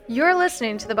You're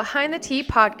listening to the Behind the Tee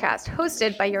podcast,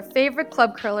 hosted by your favorite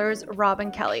club curlers, Rob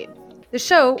and Kelly. The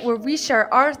show where we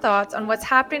share our thoughts on what's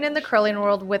happening in the curling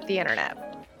world with the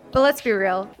internet. But let's be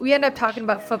real, we end up talking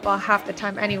about football half the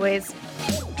time anyways.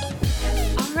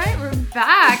 All right, we're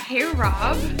back. Hey,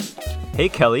 Rob. Hey,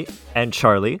 Kelly and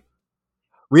Charlie.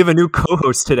 We have a new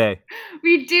co-host today.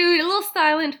 We do, a little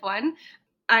silent one.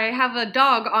 I have a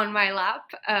dog on my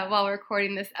lap while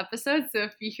recording this episode, so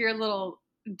if you hear little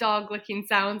dog licking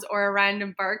sounds or a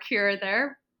random bark here or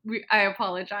there, I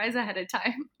apologize ahead of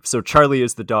time. So Charlie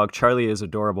is the dog. Charlie is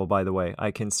adorable, by the way.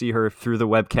 I can see her through the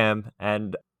webcam,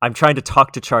 and I'm trying to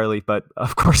talk to Charlie, but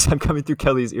of course I'm coming through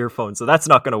Kelly's earphone, so that's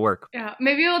not going to work. Yeah,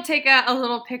 maybe we'll take a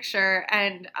little picture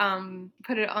and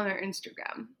put it on our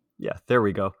Instagram. Yeah, there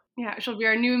we go. Yeah, she'll be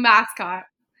our new mascot.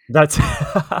 That's So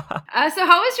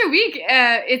how was your week?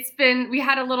 We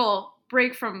had a little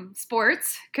break from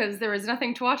sports because there was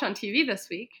nothing to watch on TV this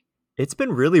week. It's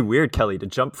been really weird, Kelly, to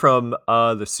jump from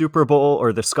the Super Bowl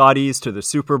or the Scotties to the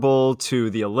Super Bowl to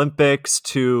the Olympics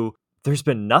to there's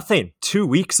been nothing. 2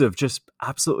 weeks of just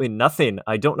absolutely nothing.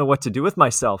 I don't know what to do with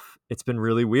myself. It's been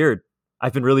really weird.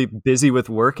 I've been really busy with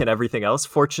work and everything else,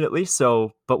 fortunately.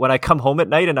 But when I come home at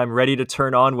night and I'm ready to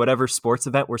turn on whatever sports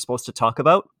event we're supposed to talk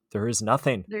about, there is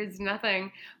nothing. There's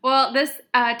nothing. Well, this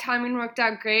timing worked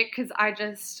out great because I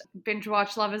just binge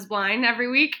watch Love is Blind every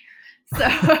week. So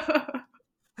I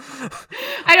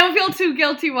don't feel too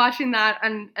guilty watching that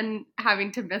and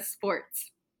having to miss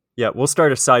sports. Yeah, we'll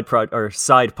start a side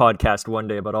podcast one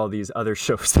day about all these other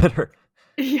shows that are.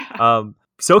 Yeah.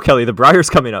 So Kelly, the Briar's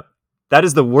coming up. That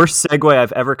is the worst segue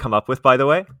I've ever come up with, by the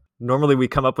way. Normally we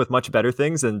come up with much better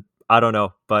things, and I don't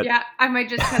know, but yeah, I might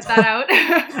just cut that out.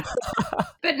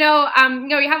 But no,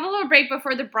 we have a little break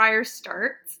before the Briar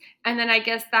starts, and then I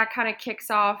guess that kind of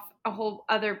kicks off a whole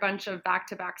other bunch of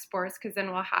back-to-back sports because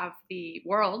then we'll have the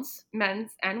Worlds,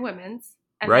 men's and women's,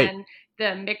 and then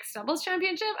the mixed doubles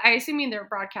championship. I assume they're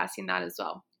broadcasting that as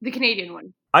well, the Canadian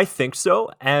one. I think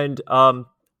so, and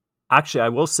actually, I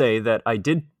will say that I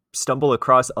did stumble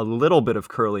across a little bit of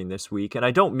curling this week, and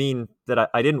I don't mean that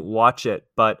I didn't watch it,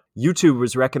 but YouTube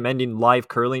was recommending live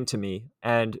curling to me,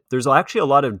 and there's actually a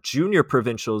lot of junior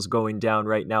provincials going down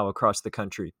right now across the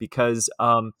country because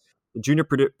the junior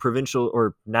provincial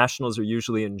or nationals are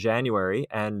usually in January,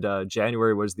 and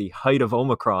January was the height of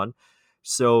Omicron,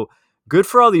 so good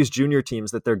for all these junior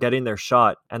teams that they're getting their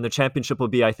shot, and the championship will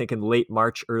be, I think, in late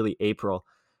March, early April.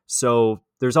 So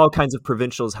there's all kinds of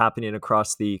provincials happening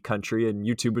across the country, and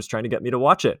YouTube was trying to get me to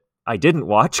watch it. I didn't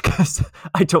watch because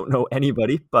I don't know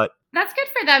anybody, but that's good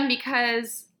for them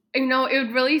because, it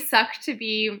would really suck to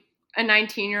be a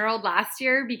 19-year-old last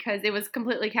year because it was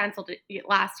completely canceled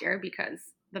last year because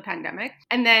the pandemic.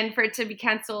 And then for it to be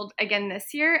canceled again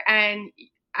this year, and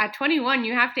at 21,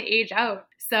 you have to age out.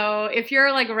 So if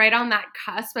you're like right on that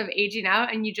cusp of aging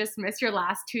out and you just miss your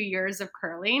last 2 years of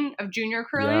junior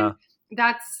curling,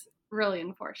 that's really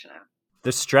unfortunate.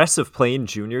 The stress of playing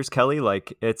juniors, Kelly,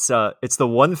 like it's the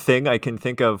one thing I can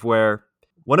think of where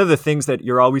one of the things that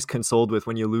you're always consoled with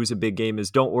when you lose a big game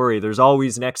is don't worry, there's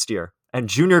always next year. And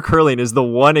junior curling is the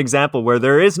one example where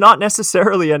there is not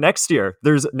necessarily a next year.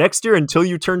 There's next year until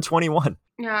you turn 21.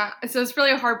 Yeah, so it's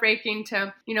really heartbreaking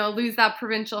to, lose that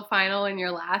provincial final in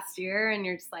your last year and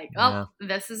you're just like,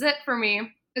 This is it for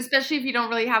me. Especially if you don't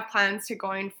really have plans to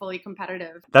going fully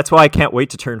competitive. That's why I can't wait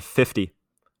to turn 50.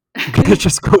 I'm going to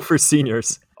just go for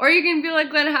seniors. Or you can be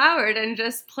like Glenn Howard and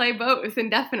just play both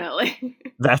indefinitely.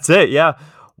 That's it, yeah.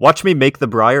 Watch me make the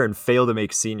Briar and fail to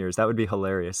make seniors. That would be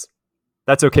hilarious.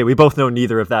 That's okay. We both know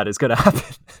neither of that is going to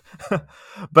happen.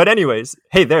 But anyways,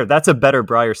 hey there, that's a better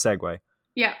Briar segue.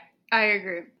 Yeah, I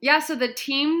agree. Yeah, so the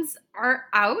teams are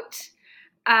out.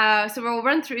 So we'll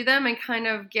run through them and kind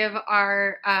of give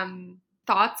our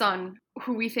thoughts on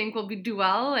who we think will do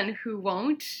well and who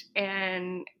won't,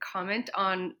 and comment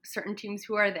on certain teams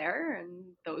who are there and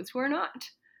those who are not.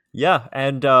 Yeah,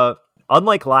 and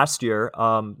unlike last year,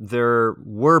 there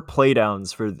were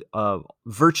playdowns for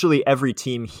virtually every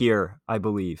team here, I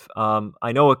believe.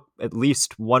 I know at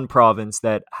least one province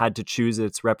that had to choose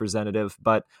its representative,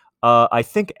 but I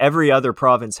think every other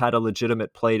province had a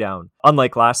legitimate playdown,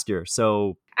 unlike last year.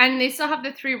 And they still have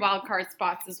the 3 wildcard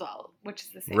spots as well, which is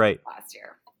the same as last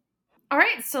year. All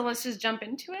right, so let's just jump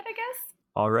into it, I guess.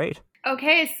 All right.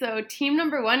 Okay, so team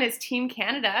number 1 is Team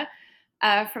Canada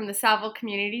from the Salville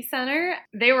Community Centre.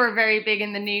 They were very big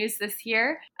in the news this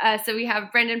year. So we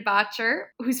have Brendan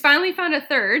Botcher, who's finally found a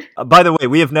third. By the way,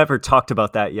 we have never talked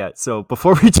about that yet. So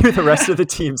before we do the rest of the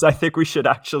teams, I think we should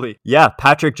actually,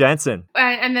 Patrick Jansen.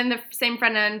 And then the same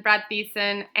front end, Brad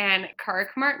Thiessen and Karik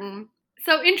Martin.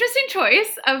 So interesting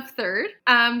choice of third.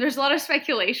 There's a lot of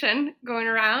speculation going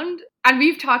around, and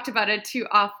we've talked about it too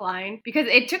offline because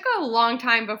it took a long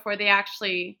time before they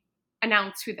actually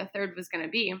announced who the third was going to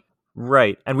be.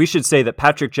 Right. And we should say that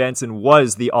Patrick Jansen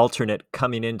was the alternate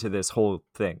coming into this whole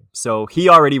thing. So he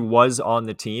already was on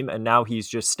the team, and now he's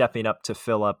just stepping up to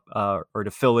fill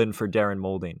in for Darren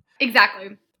Molding.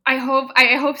 Exactly. I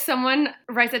hope someone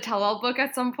writes a tell-all book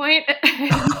at some point.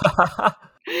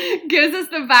 Gives us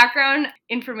the background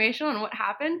information on what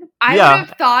happened. I would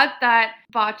have thought that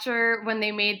Botcher, when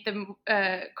they made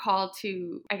the call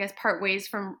to, I guess, part ways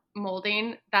from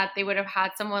Molding, that they would have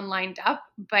had someone lined up,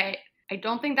 but I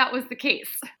don't think that was the case.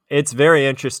 It's very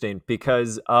interesting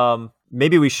because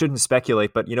maybe we shouldn't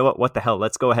speculate, but you know what? What the hell?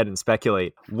 Let's go ahead and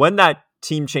speculate. When that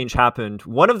team change happened,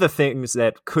 one of the things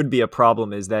that could be a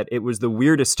problem is that it was the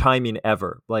weirdest timing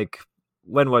ever. Like,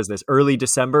 when was this? Early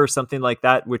December or something like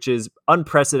that, which is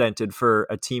unprecedented for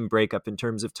a team breakup in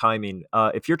terms of timing.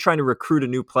 If you're trying to recruit a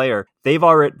new player,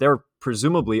 they're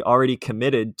presumably already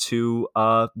committed to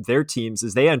their teams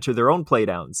as they enter their own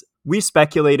playdowns. We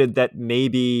speculated that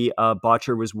maybe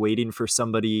Botcher was waiting for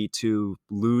somebody to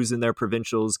lose in their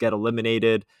provincials, get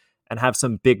eliminated, and have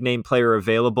some big name player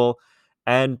available,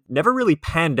 and never really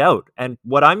panned out. And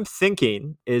what I'm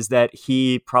thinking is that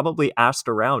he probably asked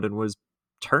around and was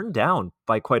turned down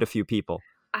by quite a few people.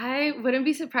 I wouldn't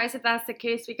be surprised if that's the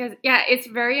case because, yeah, it's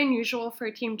very unusual for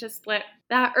a team to split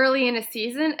that early in a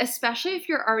season, especially if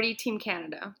you're already Team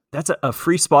Canada. That's a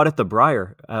free spot at the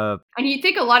Brier. And you'd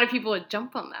think a lot of people would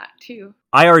jump on that, too.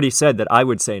 I already said that I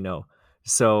would say no.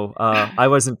 So I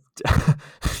wasn't...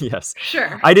 Yes.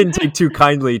 Sure. I didn't take too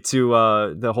kindly to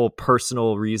the whole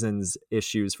personal reasons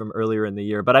issues from earlier in the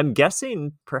year, but I'm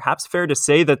guessing perhaps fair to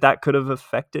say that could have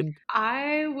affected.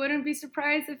 I wouldn't be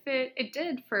surprised if it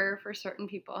did for certain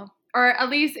people, or at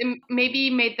least it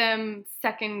maybe made them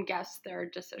second guess their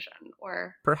decision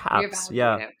or perhaps,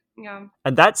 reevaluate it. Yeah.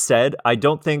 And that said, I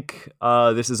don't think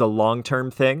this is a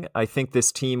long-term thing. I think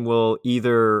this team will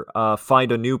either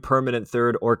find a new permanent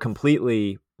third or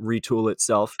completely retool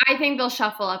itself. I think they'll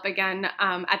shuffle up again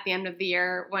at the end of the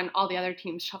year when all the other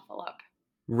teams shuffle up.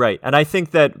 Right. And I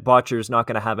think that Botcher's not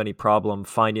going to have any problem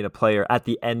finding a player at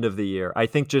the end of the year. I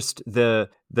think just the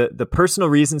personal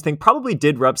reasons thing probably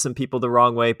did rub some people the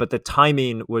wrong way, but the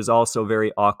timing was also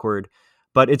very awkward.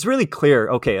 But it's really clear,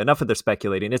 okay, enough of the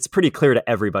speculating. It's pretty clear to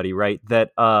everybody, right, that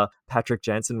Patrick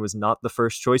Jansen was not the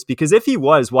first choice. Because if he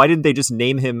was, why didn't they just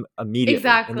name him immediately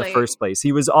in the first place?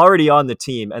 He was already on the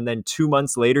team, and then 2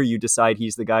 months later, you decide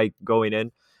he's the guy going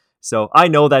in. So I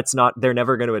know they're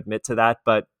never going to admit to that,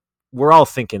 but we're all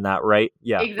thinking that, right?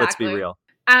 Yeah, exactly. Let's be real.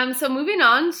 So moving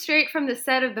on, straight from the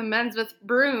set of the Men's with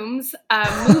Brooms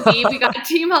movie, we got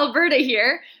Team Alberta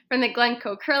here from the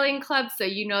Glencoe Curling Club. So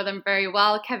you know them very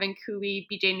well. Kevin Cooey,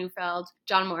 BJ Neufeld,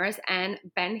 John Morris, and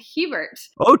Ben Hebert.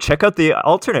 Oh, check out the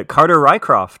alternate, Carter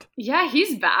Rycroft. Yeah,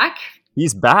 he's back.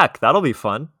 He's back. That'll be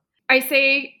fun. I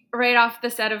say right off the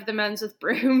set of the Men's with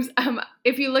Brooms,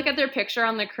 if you look at their picture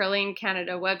on the Curling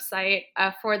Canada website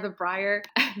for the Brier,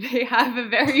 they have a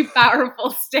very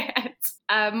powerful stance.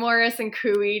 Morris and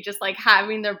Cooey just like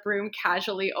having their broom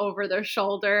casually over their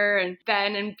shoulder, and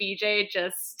Ben and BJ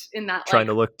just in that trying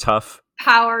to look tough.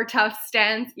 Power tough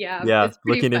stance. Yeah,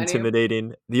 looking funny.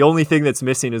 Intimidating. The only thing that's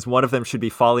missing is one of them should be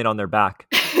falling on their back.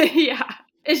 Yeah.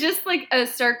 It's just like a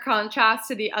stark contrast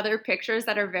to the other pictures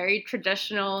that are very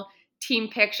traditional team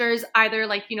pictures, either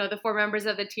like, you know, the four members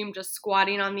of the team just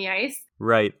squatting on the ice.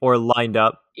 Right. Or lined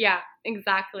up. Yeah,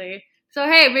 exactly. So,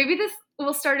 hey, maybe this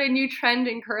will start a new trend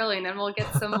in curling and we'll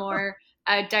get some more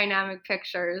dynamic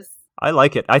pictures. I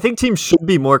like it. I think teams should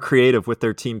be more creative with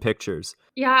their team pictures.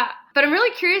 Yeah, but I'm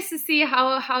really curious to see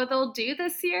how they'll do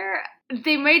this year.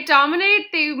 They might dominate.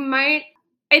 I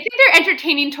think they're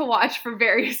entertaining to watch for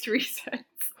various reasons.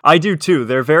 I do too.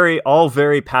 They're all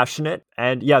very passionate.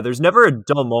 And yeah, there's never a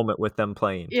dull moment with them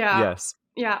playing. Yeah. Yes.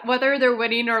 Yeah, whether they're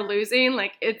winning or losing,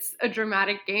 like it's a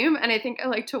dramatic game. And I think I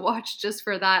like to watch just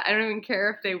for that. I don't even care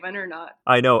if they win or not.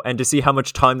 I know. And to see how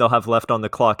much time they'll have left on the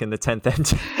clock in the 10th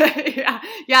end.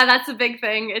 Yeah, that's a big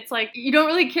thing. It's like, you don't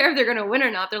really care if they're going to win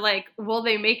or not. They're like, will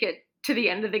they make it to the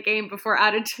end of the game before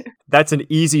added to? That's an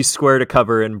easy square to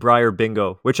cover in Brier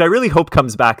Bingo, which I really hope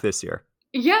comes back this year.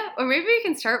 Yeah, or maybe we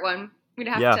can start one. We'd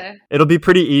have to. It'll be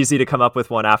pretty easy to come up with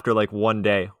one after like one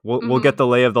day. We'll get the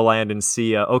lay of the land and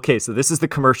see, okay, so this is the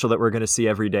commercial that we're going to see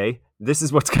every day. This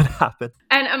is what's going to happen.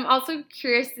 And I'm also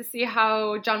curious to see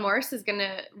how John Morris is going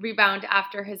to rebound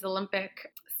after his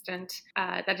Olympic stint.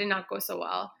 That did not go so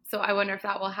well. So I wonder if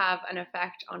that will have an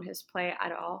effect on his play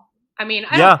at all. I mean,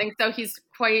 I don't think so. He's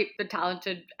quite the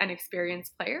talented and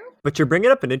experienced player. But you're bringing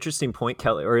up an interesting point,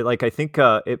 Kelly, or like I think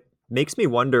makes me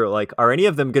wonder, like, are any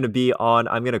of them going to be on,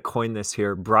 I'm going to coin this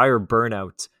here, Briar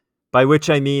burnout? By which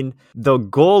I mean the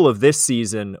goal of this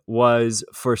season was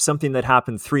for something that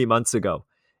happened 3 months ago.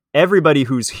 Everybody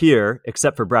who's here,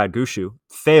 except for Brad Gushu,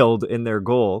 failed in their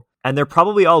goal. And they're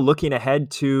probably all looking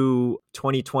ahead to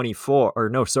 2024, or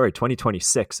no, sorry,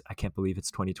 2026. I can't believe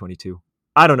it's 2022.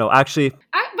 I don't know. Actually,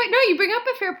 but no, you bring up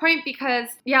a fair point because,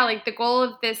 yeah, like the goal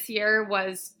of this year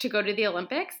was to go to the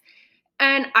Olympics.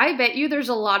 And I bet you there's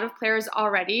a lot of players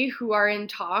already who are in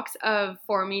talks of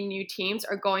forming new teams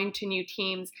or going to new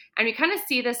teams. And we kind of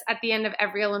see this at the end of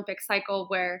every Olympic cycle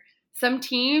where some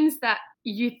teams that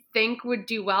you think would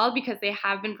do well because they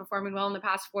have been performing well in the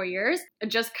past 4 years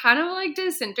just kind of like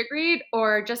disintegrate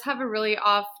or just have a really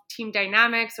off team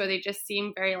dynamics or they just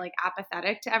seem very like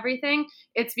apathetic to everything.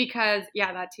 It's because,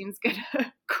 yeah, that team's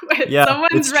gonna quit. yeah,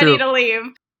 Someone's it's ready true. to leave.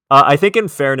 I think in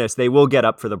fairness, they will get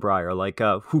up for the Briar. Like,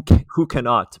 who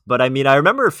cannot? But I mean, I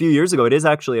remember a few years ago, it is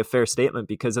actually a fair statement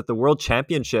because at the World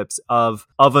Championships of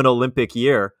an Olympic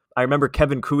year, I remember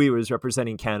Kevin Cooey was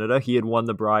representing Canada. He had won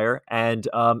the Briar, and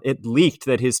it leaked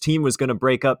that his team was going to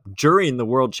break up during the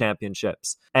World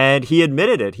Championships. And he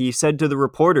admitted it. He said to the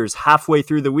reporters halfway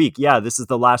through the week, yeah, this is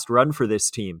the last run for this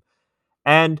team.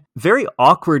 And very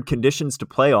awkward conditions to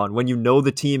play on when you know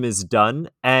the team is done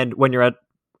and when you're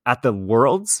at the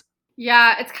Worlds.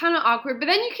 Yeah, it's kind of awkward, but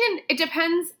then it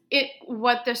depends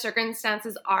what the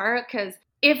circumstances are, because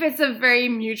if it's a very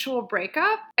mutual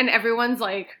breakup and everyone's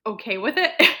like okay with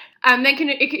it, then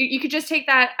you could just take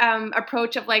that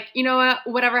approach of like, you know what,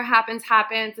 whatever happens,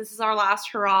 this is our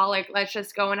last hurrah, like let's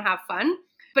just go and have fun.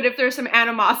 But if there's some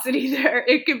animosity there,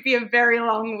 it could be a very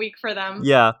long week for them.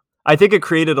 Yeah. I think it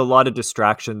created a lot of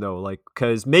distraction though, like,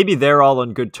 because maybe they're all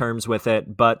on good terms with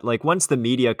it, but like once the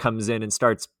media comes in and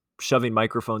starts shoving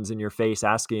microphones in your face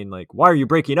asking like, why are you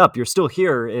breaking up? You're still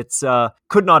here. It's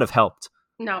could not have helped.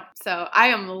 No. So I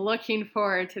am looking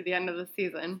forward to the end of the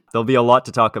season. There'll be a lot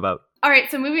to talk about. All right,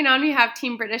 so moving on, we have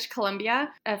Team British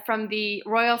Columbia from the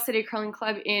Royal City Curling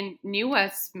Club in New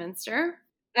Westminster.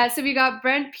 So we got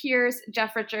Brent Pierce,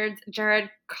 Jeff Richards, Jared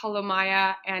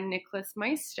Kolomaya, and Nicholas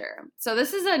Meister. So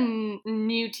this is a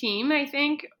new team, I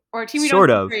think, or a team we don't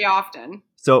see very often.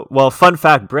 So, well, fun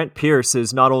fact, Brent Pierce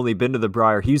has not only been to the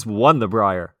Briar, he's won the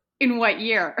Briar. In what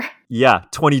year? Yeah,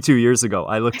 22 years ago.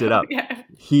 I looked it up. Yeah.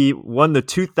 He won the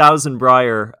 2000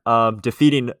 Briar,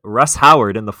 defeating Russ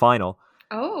Howard in the final.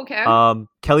 Oh, okay.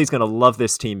 Kelly's going to love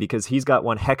this team because he's got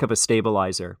one heck of a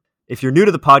stabilizer. If you're new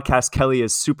to the podcast, Kelly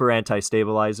is super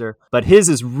anti-stabilizer, but his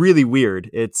is really weird.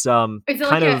 It's kind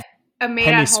of a made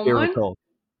hemispherical. One?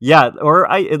 Yeah, or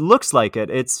it looks like it.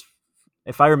 It's,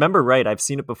 if I remember right, I've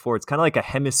seen it before. It's kind of like a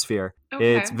hemisphere.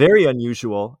 Okay. It's very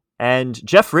unusual. And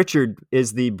Jeff Richard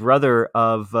is the brother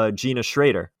of Gina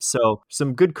Schrader. So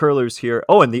some good curlers here.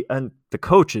 Oh, and the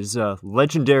coach is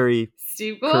legendary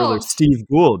curler Steve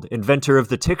Gould, inventor of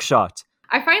the tick shot.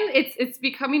 I find it's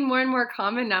becoming more and more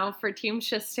common now for teams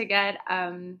just to get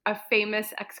a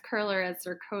famous ex-curler as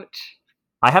their coach.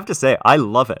 I have to say, I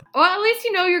love it. Well, at least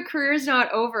you know your career's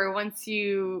not over once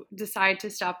you decide to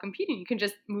stop competing. You can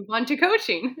just move on to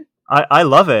coaching. I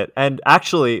love it. And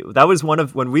actually, that was one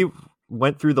of when we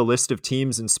went through the list of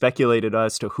teams and speculated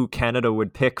as to who Canada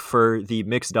would pick for the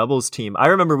mixed doubles team. I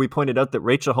remember we pointed out that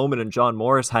Rachel Homan and John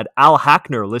Morris had Al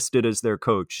Hackner listed as their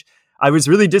coach. I was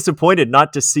really disappointed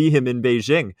not to see him in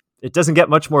Beijing. It doesn't get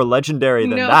much more legendary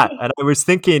than that. And I was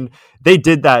thinking they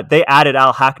did that. They added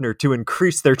Al Hackner to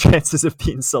increase their chances of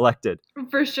being selected.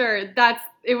 For sure.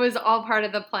 It was all part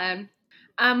of the plan.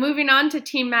 Moving on to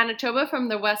Team Manitoba from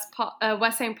the West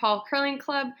St. Paul Curling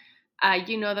Club.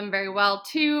 You know them very well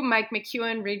too. Mike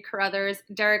McEwen, Reid Carruthers,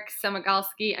 Derek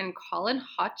Samagalski, and Colin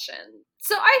Hodgson.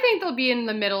 So I think they'll be in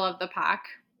the middle of the pack.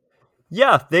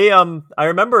 Yeah, they I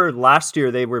remember last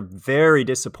year they were very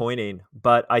disappointing,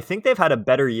 but I think they've had a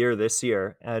better year this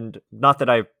year. And not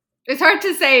that it's hard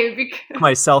to say because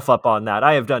myself up on that.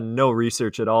 I have done no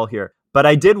research at all here. But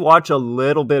I did watch a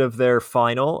little bit of their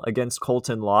final against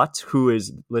Colton Lott, who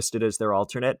is listed as their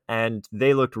alternate, and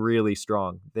they looked really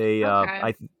strong.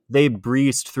 They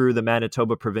breezed through the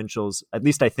Manitoba provincials. At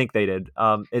least I think they did.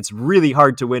 It's really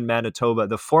hard to win Manitoba.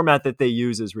 The format that they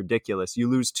use is ridiculous. You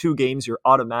lose 2 games, you're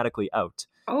automatically out.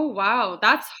 Oh, wow.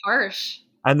 That's harsh.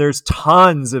 And there's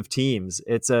tons of teams.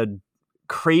 It's a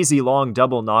crazy long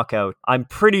double knockout. I'm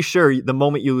pretty sure the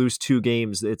moment you lose 2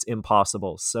 games, it's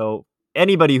impossible. So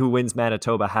anybody who wins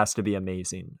Manitoba has to be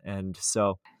amazing. And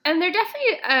they're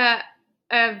definitely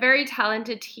a very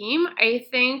talented team. I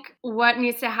think what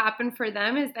needs to happen for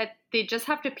them is that they just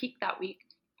have to peak that week.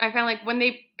 I find like when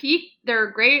they peak,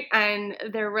 they're great and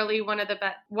they're really one of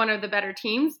the better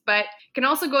teams, but can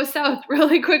also go south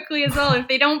really quickly as well if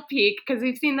they don't peak, because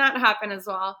we've seen that happen as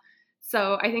well.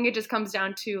 So I think it just comes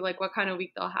down to like what kind of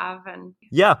week they'll have. And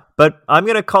yeah, but I'm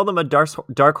going to call them a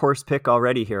dark horse pick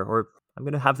already here, or I'm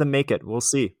going to have them make it. We'll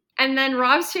see. And then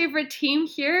Rob's favorite team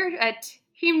here at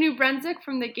Team New Brunswick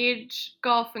from the Gage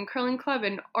Golf and Curling Club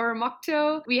in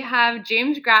Oromocto. We have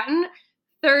James Grattan,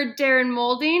 third Darren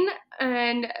Moulding,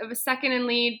 and second in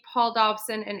lead Paul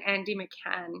Dobson and Andy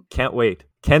McCann. Can't wait.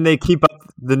 Can they keep up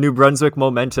the New Brunswick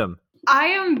momentum? I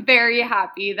am very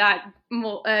happy that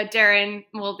Darren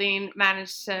Moulding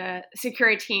managed to secure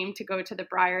a team to go to the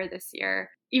Brier this year,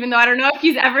 even though I don't know if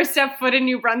he's ever stepped foot in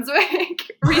New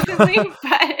Brunswick recently,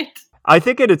 but... I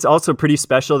think it's also pretty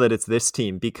special that it's this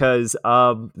team because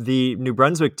the New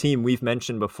Brunswick team we've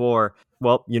mentioned before,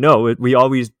 well, we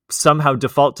always somehow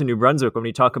default to New Brunswick when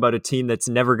we talk about a team that's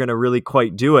never going to really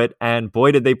quite do it. And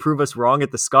boy, did they prove us wrong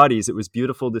at the Scotties. It was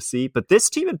beautiful to see. But this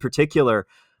team in particular,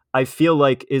 I feel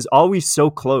like is always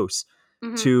so close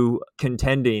to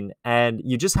contending. And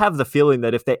you just have the feeling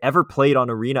that if they ever played on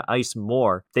arena ice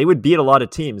more, they would beat a lot of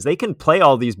teams. They can play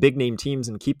all these big name teams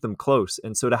and keep them close.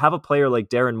 And so to have a player like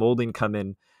Darren Moulding come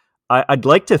in, I'd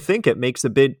like to think it makes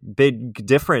a big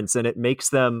difference, and it makes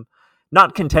them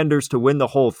not contenders to win the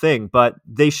whole thing, but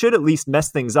they should at least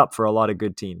mess things up for a lot of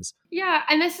good teams. Yeah,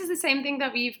 and this is the same thing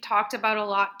that we've talked about a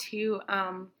lot too.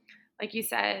 Like you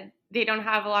said, they don't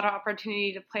have a lot of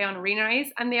opportunity to play on arena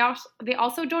ice, and they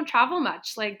also don't travel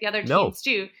much like the other teams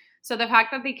do. So the fact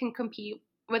that they can compete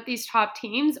with these top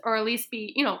teams, or at least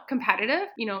be, competitive,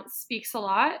 speaks a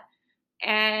lot.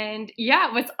 And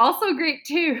yeah, what's also great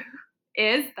too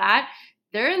is that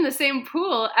they're in the same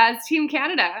pool as Team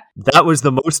Canada. That was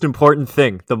the most important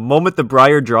thing. The moment the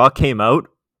Brier draw came out,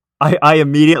 I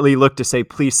immediately looked to say,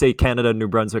 please say Canada and New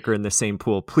Brunswick are in the same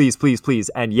pool. Please, please, please.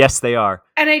 And yes, they are.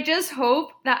 And I just hope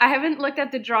that, I haven't looked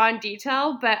at the draw in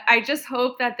detail, but I just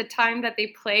hope that the time that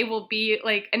they play will be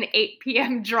like an 8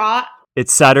 p.m. draw.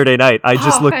 It's Saturday night. I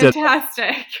just looked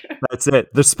fantastic. That's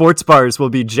it. The sports bars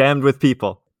will be jammed with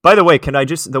people. By the way,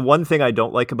 the one thing I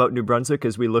don't like about New Brunswick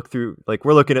is we're looking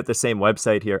at the same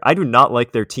website here. I do not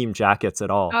like their team jackets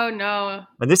at all. Oh, no.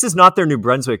 And this is not their New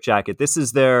Brunswick jacket. This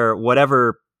is their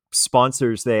whatever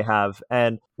sponsors they have.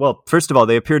 And well, first of all,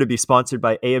 they appear to be sponsored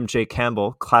by AMJ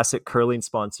Campbell, classic curling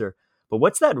sponsor. But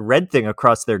what's that red thing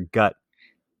across their gut?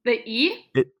 The E?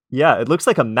 It looks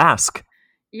like a mask.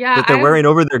 Yeah, that they're wearing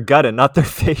over their gut and not their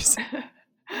face.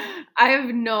 I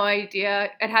have no idea.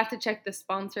 I'd have to check the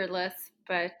sponsor list.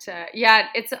 But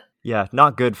it's... Yeah,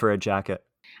 not good for a jacket.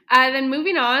 Then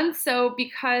moving on, so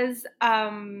because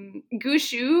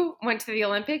Gushue went to the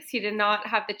Olympics, he did not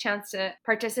have the chance to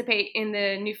participate in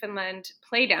the Newfoundland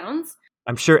Playdowns.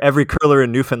 I'm sure every curler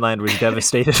in Newfoundland was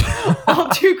devastated. All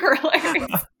two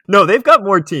curlers. No, they've got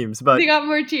more teams, but they got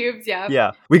more teams. Yeah.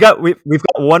 Yeah, we've got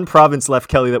one province left,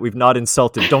 Kelly, that we've not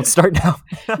insulted. Don't start now.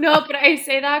 No, but I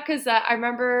say that because I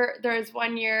remember there was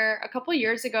one year, a couple of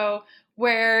years ago,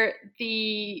 where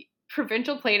the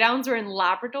provincial playdowns were in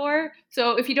Labrador.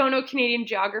 So if you don't know Canadian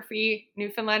geography,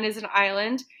 Newfoundland is an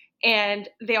island, and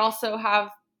they also have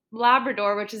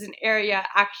Labrador, which is an area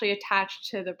actually attached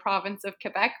to the province of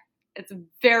Quebec. It's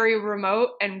very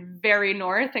remote and very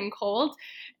north and cold.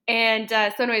 And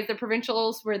so anyways, the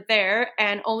provincials were there,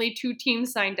 and only 2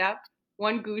 teams signed up.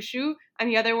 One Gushue, and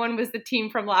the other one was the team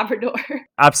from Labrador.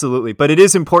 Absolutely. But it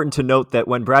is important to note that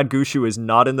when Brad Gushue is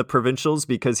not in the provincials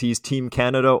because he's Team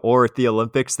Canada or at the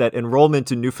Olympics, that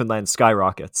enrollment in Newfoundland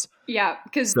skyrockets. Yeah,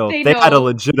 because they had a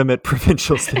legitimate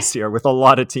provincials this year with a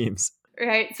lot of teams.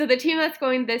 Right. So the team that's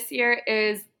going this year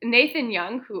is Nathan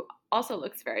Young, who also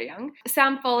looks very young,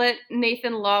 Sam Follett,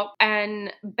 Nathan Lowe,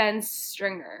 and Ben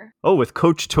Stringer. Oh, with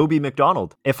Coach Toby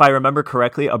McDonald. If I remember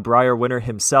correctly, a Brier winner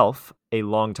himself a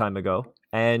long time ago,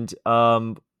 and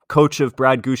coach of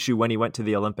Brad Gushue when he went to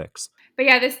the Olympics. But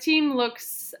yeah, this team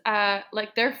looks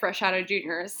like they're fresh out of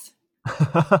juniors.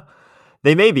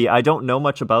 They may be. I don't know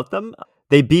much about them.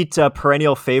 They beat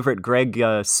perennial favorite Greg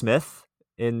Smith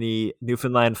in the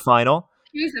Newfoundland final.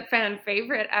 He was a fan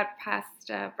favorite at past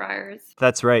Briers.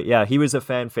 That's right. Yeah, he was a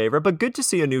fan favorite, but good to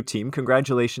see a new team.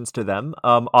 Congratulations to them.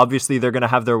 Obviously, they're going to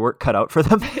have their work cut out for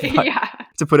them, yeah,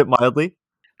 to put it mildly.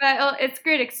 But it's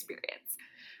great experience.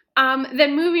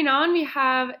 Then moving on, we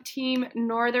have Team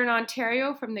Northern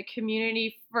Ontario from the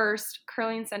Community First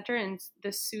Curling Center in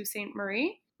the Sault Ste.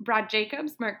 Marie. Brad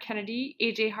Jacobs, Mark Kennedy,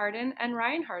 AJ Harden, and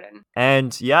Ryan Harden.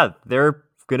 And yeah, they're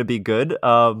going to be good.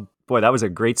 Boy, that was a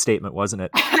great statement, wasn't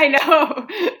it? I know.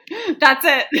 That's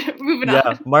it. Moving Yeah,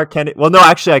 on. Mark Kennedy. Well, no,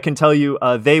 actually, I can tell you,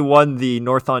 they won the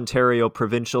North Ontario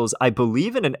Provincials, I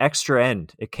believe, in an extra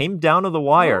end. It came down to the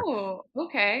wire. Oh,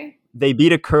 okay. They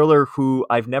beat a curler who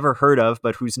I've never heard of,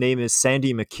 but whose name is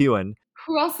Sandy McEwen.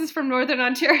 Who else is from Northern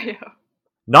Ontario?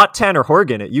 Not Tanner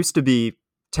Horgan. It used to be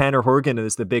Tanner Horgan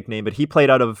is the big name, but he played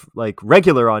out of like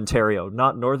regular Ontario,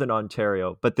 not Northern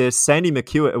Ontario. But this Sandy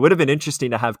McEwen, it would have been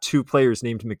interesting to have two players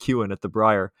named McEwen at the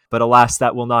Brier, but alas,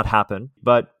 that will not happen.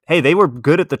 But hey, they were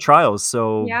good at the trials,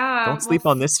 so Yeah, don't well, sleep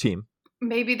on this team.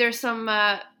 maybe there's some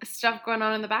stuff going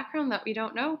on in the background that we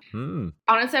don't know. Hmm.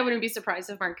 Honestly, I wouldn't be surprised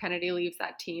if Mark Kennedy leaves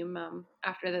that team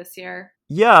after this year.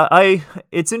 Yeah,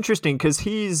 it's interesting because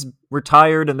he's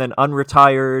retired and then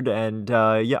unretired, and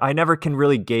yeah, I never can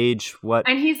really gauge what.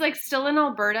 And he's like still in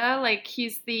Alberta, like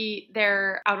he's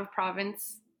their out of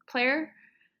province player.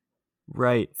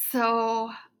 Right.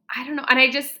 So I don't know. And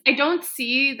I don't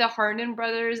see the Harden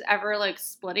brothers ever like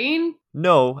splitting.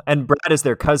 No, and Brad is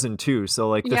their cousin too, so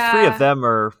like the three of Yeah. them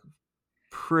are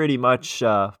pretty much.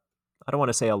 I don't want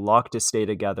to say a lock to stay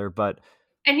together, but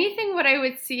Anything what I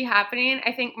would see happening,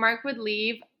 I think Mark would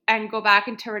leave and go back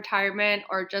into retirement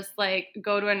or just like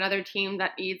go to another team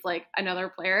that needs like another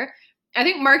player. I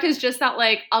think Mark is just that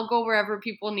like I'll go wherever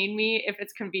people need me if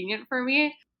it's convenient for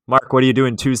me. Mark, what are you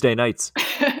doing Tuesday nights?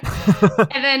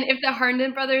 And then if the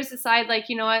Harnden brothers decide like,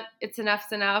 you know what,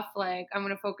 enough's enough, like I'm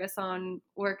gonna focus on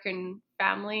work and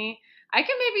family, I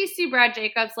can maybe see Brad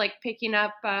Jacobs like picking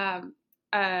up a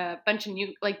bunch of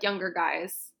new like younger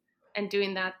guys and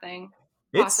doing that thing.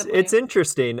 Possibly. It's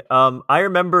interesting. I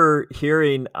remember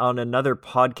hearing on another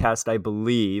podcast, I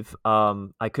believe,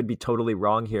 I could be totally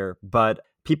wrong here, but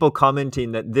people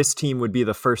commenting that this team would be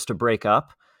the first to break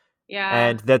up Yeah.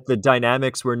 and that the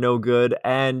dynamics were no good.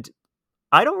 And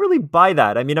I don't really buy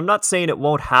that. I mean, I'm not saying it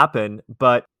won't happen,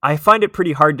 but I find it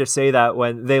pretty hard to say that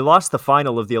when they lost the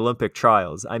final of the Olympic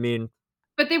trials. I mean,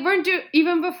 but they weren't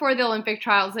even before the Olympic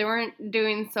trials, they weren't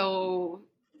doing so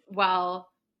well.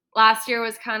 Last year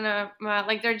was kind of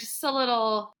like they're just a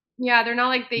little, yeah, they're not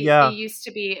like they used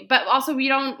to be. But also, we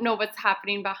don't know what's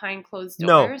happening behind closed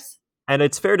doors. And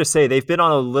it's fair to say they've been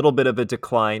on a little bit of a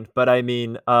decline, but I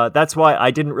mean, that's why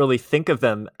I didn't really think of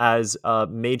them as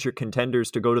major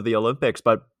contenders to go to the Olympics,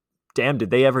 but damn,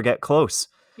 did they ever get close?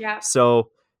 Yeah. So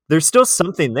there's still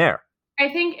something there. I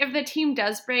think if the team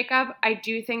does break up, I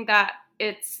do think that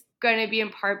it's going to be in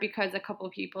part because a couple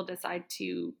of people decide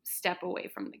to step away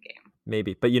from the game.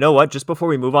 Maybe. But you know what? Just before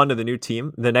we move on to the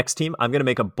next team, I'm going to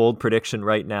make a bold prediction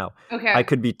right now. Okay. I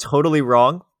could be totally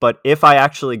wrong, but if I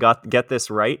actually get this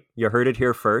right, you heard it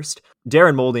here first,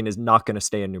 Darren Moulding is not going to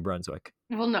stay in New Brunswick.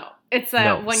 Well, no. It's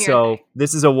a 1 year so thing.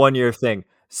 This is a 1 year thing.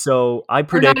 So I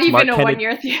predict not even Mark a Kennedy, 1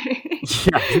 year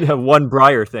thing. yeah, one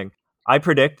Brier thing. I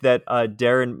predict that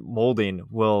Darren Moulding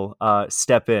will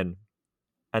step in,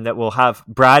 and that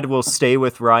Brad will stay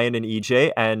with Ryan and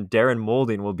EJ, and Darren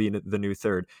Moulding will be the new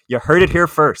third. You heard it here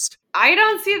first. I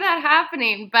don't see that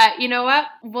happening, but you know what?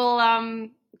 We'll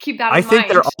keep that in mind. I think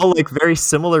they're all like very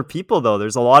similar people, though.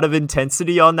 There's a lot of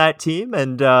intensity on that team,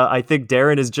 and I think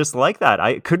Darren is just like that.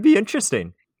 It could be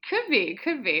interesting. Could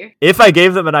be. If I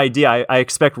gave them an idea, I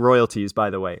expect royalties, by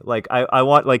the way. Like, I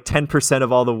want like 10%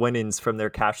 of all the winnings from their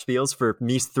cash spiels for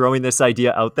me throwing this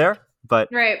idea out there. But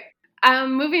right.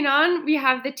 Moving on, we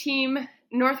have the team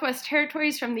Northwest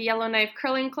Territories from the Yellowknife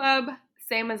Curling Club.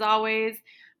 Same as always.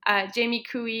 Jamie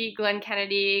Cooey, Glenn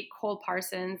Kennedy, Cole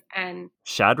Parsons, and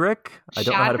Shadrach? I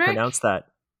don't know how to pronounce that.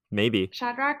 Maybe.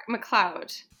 Shadrach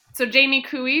McLeod. So Jamie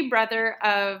Cooey, brother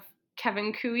of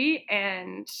Kevin Cooey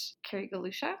and Carrie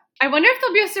Galusha. I wonder if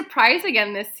there'll be a surprise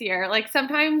again this year. Like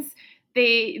sometimes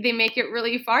they make it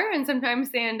really far and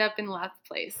sometimes they end up in last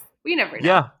place. We never know.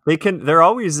 Yeah, they can. They're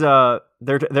always they're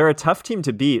a tough team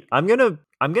to beat. I'm gonna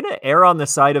err on the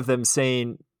side of them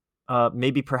saying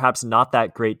maybe perhaps not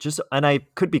that great. And I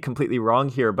could be completely wrong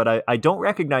here, but I don't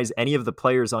recognize any of the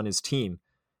players on his team.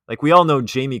 Like we all know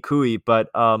Jamie Cooey, but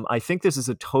I think this is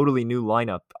a totally new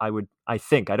lineup. I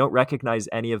don't recognize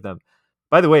any of them.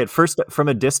 By the way, at first from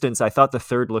a distance, I thought the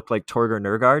third looked like Torger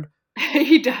Nergard.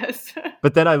 He does.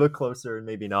 But then I look closer and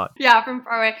maybe not. Yeah, from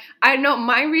far away. I know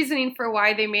my reasoning for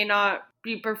why they may not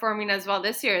be performing as well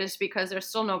this year is because there's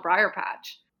still no Briar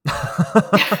Patch.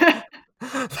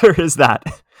 There is that.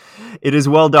 It is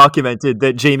well documented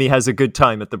that Jamie has a good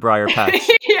time at the Briar Patch.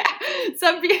 Yeah,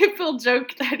 some people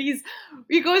joke that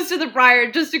he goes to the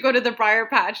Briar just to go to the Briar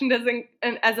Patch and doesn't,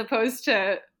 as opposed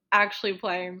to actually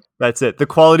playing. That's it. The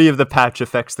quality of the patch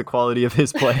affects the quality of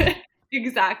his play.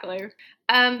 Exactly.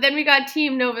 Then we got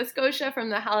Team Nova Scotia from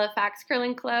the Halifax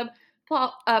Curling Club.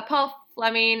 Paul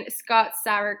Fleming, Scott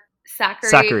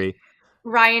Zachary,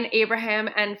 Ryan Abraham,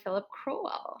 and Philip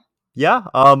Crowell. Yeah,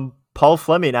 Paul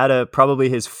Fleming at probably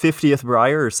his 50th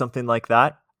Brier or something like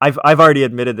that. I've already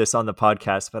admitted this on the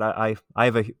podcast, but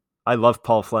I love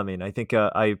Paul Fleming. I think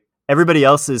I everybody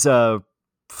else is a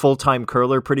full-time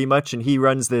curler pretty much, and he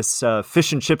runs this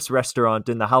fish and chips restaurant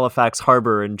in the Halifax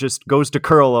Harbor and just goes to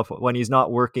curl when he's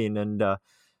not working. And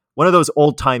one of those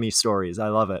old-timey stories. I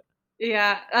love it.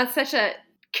 Yeah, that's such a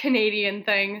Canadian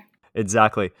thing.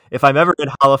 Exactly. If I'm ever in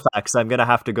Halifax, I'm gonna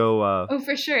have to go. Oh,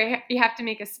 for sure. You have to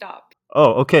make a stop.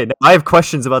 Oh, okay. I have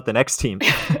questions about the next team.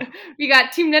 We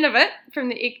got Team Nunavut from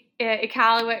the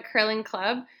Iqaluit Curling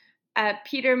Club.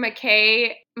 Peter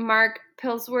McKay, Mark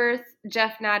Pillsworth,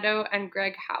 Jeff Nadeau, and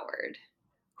Greg Howard.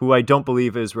 Who I don't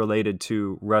believe is related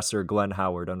to Russ or Glenn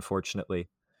Howard, unfortunately.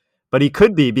 But he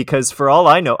could be, because for all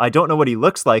I know, I don't know what he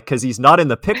looks like because he's not in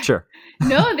the picture.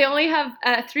 No, they only have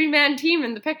a 3-man team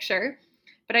in the picture.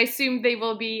 But I assume they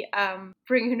will be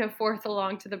bringing a fourth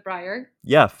along to the Brier.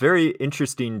 Yeah, very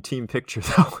interesting team picture,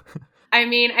 though. I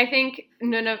mean, I think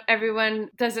everyone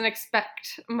doesn't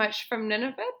expect much from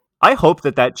Nunavut. I hope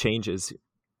that changes.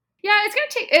 Yeah, it's going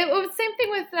to take... It was the same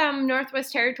thing with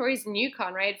Northwest Territories and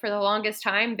Yukon, right? For the longest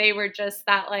time, they were just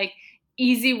that, like,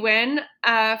 easy win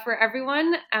for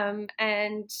everyone.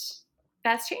 And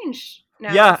that's changed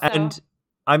now. Yeah, so. And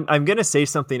I'm going to say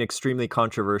something extremely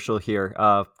controversial here.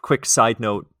 Quick side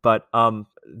note, but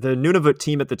the Nunavut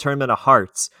team at the Tournament of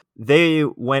Hearts, they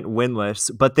went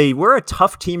winless, but they were a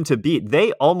tough team to beat.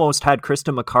 They almost had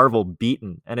Krista McCarville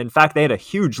beaten. And in fact, they had a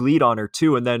huge lead on her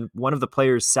too. And then one of the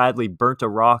players sadly burnt a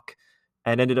rock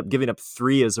and ended up giving up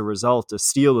 3 as a result, a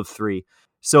steal of 3.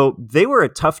 So they were a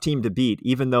tough team to beat,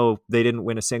 even though they didn't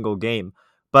win a single game.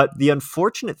 But the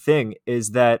unfortunate thing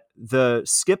is that the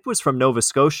skip was from Nova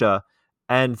Scotia,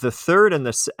 and the third and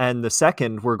the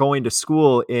second were going to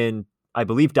school in, I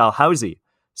believe, Dalhousie.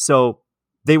 So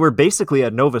they were basically a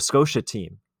Nova Scotia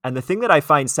team. And the thing that I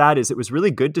find sad is it was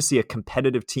really good to see a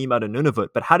competitive team out of Nunavut.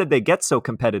 But how did they get so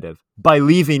competitive? By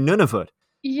leaving Nunavut.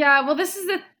 Yeah, well, this is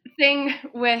the thing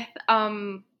with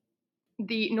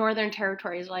the Northern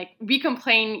Territories. Like, we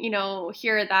complain,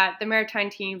 here that the Maritime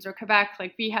teams or Quebec,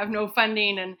 like, we have no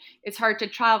funding and it's hard to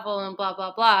travel and blah,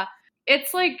 blah, blah.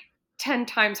 It's like 10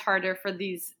 times harder for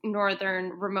these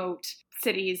northern remote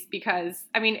cities because,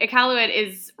 I mean, Iqaluit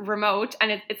is remote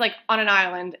and it's like on an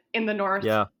island in the North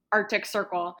Arctic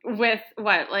Circle with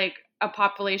like a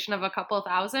population of a couple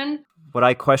thousand. What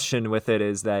I question with it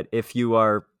is that if you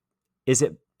are, is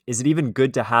it even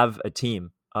good to have a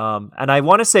team? And I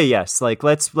want to say yes, like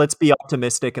let's be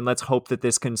optimistic and let's hope that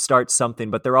this can start something,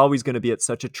 but they're always going to be at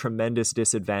such a tremendous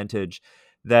disadvantage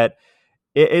that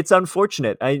it's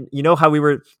unfortunate. You know how we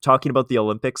were talking about the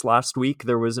Olympics last week?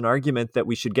 There was an argument that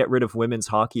we should get rid of women's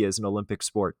hockey as an Olympic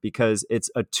sport because it's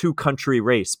a 2-country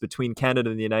race between Canada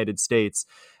and the United States.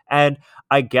 And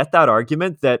I get that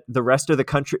argument that the rest of the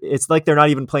country, it's like they're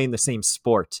not even playing the same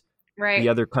sport. Right. The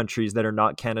other countries that are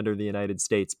not Canada or the United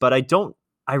States. But I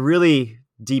really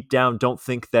deep down don't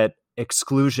think that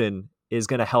exclusion is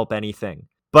going to help anything.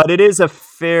 But it is a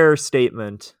fair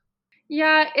statement.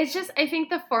 Yeah, it's just, I think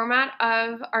the format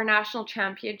of our national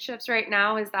championships right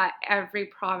now is that every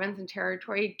province and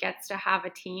territory gets to have a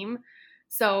team.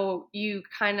 So you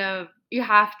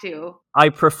have to. I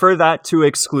prefer that to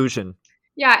exclusion.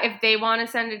 Yeah, if they want to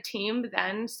send a team,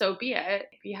 then so be it.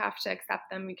 You have to accept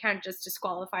them. You can't just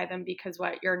disqualify them because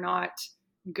you're not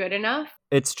good enough.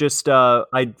 It's just,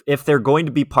 if they're going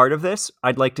to be part of this,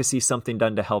 I'd like to see something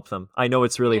done to help them. I know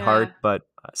it's really hard, but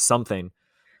something.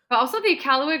 But also the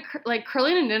Iqaluit, like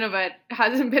curling in Nunavut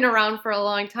hasn't been around for a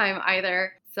long time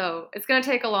either. So it's going to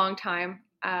take a long time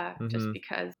just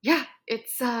because,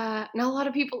 it's not a lot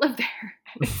of people live there.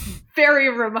 And it's very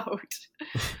remote.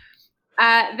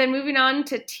 Then moving on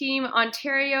to Team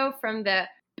Ontario from the,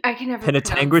 I can never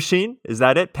Penetanguishene? Is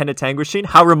that it? Penetanguishene?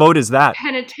 How remote is that?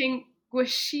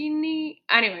 Penetanguishene.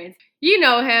 Anyways, you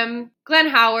know him. Glenn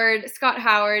Howard, Scott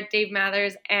Howard, Dave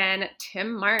Mathers, and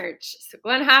Tim March. So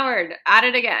Glenn Howard at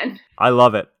it again. I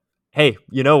love it. Hey,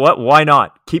 you know what? Why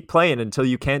not? Keep playing until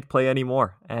you can't play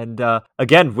anymore. And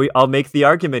again, I'll make the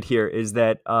argument here is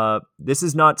that this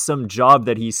is not some job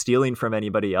that he's stealing from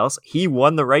anybody else. He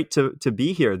won the right to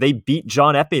be here. They beat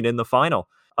John Epping in the final.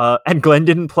 And Glenn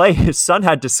didn't play. His son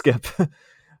had to skip.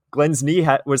 Glenn's knee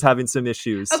was having some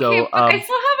issues. Okay, so but I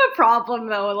still have a problem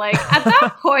though. Like at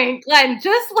that point, Glenn,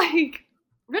 just like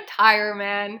retire,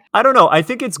 man. I don't know. I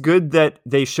think it's good that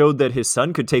they showed that his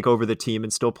son could take over the team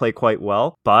and still play quite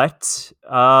well. But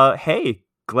hey,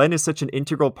 Glenn is such an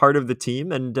integral part of the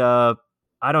team, and I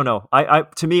don't know. I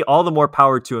to me, all the more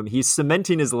power to him. He's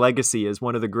cementing his legacy as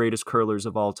one of the greatest curlers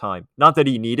of all time. Not that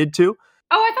he needed to.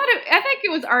 Oh, I think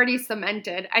it was already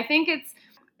cemented. I think it's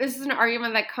this is an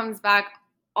argument that comes back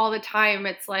all the time.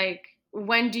 It's like,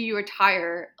 when do you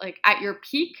retire? Like at your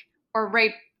peak or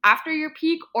right after your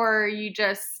peak, or you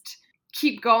just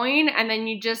keep going and then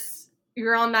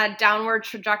you're on that downward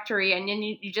trajectory and then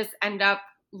you just end up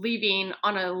leaving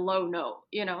on a low note,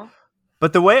 you know?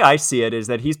 But the way I see it is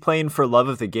that he's playing for love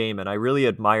of the game, and I really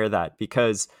admire that,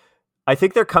 because I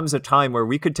think there comes a time where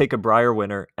we could take a Brier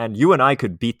winner and you and I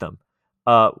could beat them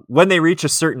when they reach a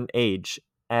certain age.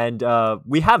 And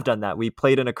we have done that. We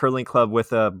played in a curling club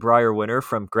with a Brier winner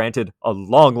from, granted, a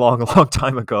long, long, long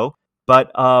time ago.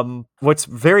 But what's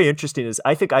very interesting is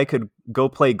I think I could go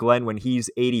play Glenn when he's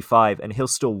 85 and he'll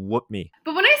still whoop me.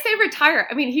 But when I say retire,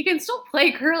 I mean, he can still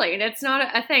play curling. It's not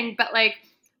a thing. But like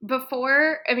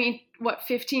before, I mean,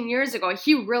 15 years ago,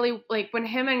 he really, like when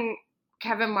him and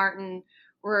Kevin Martin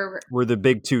were the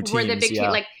big two teams. Were the big team.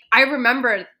 Like I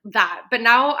remember that. But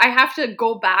now I have to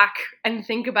go back and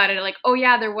think about it. Like, oh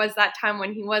yeah, there was that time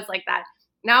when he was like that.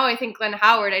 Now I think Glenn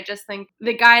Howard, I just think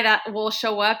the guy that will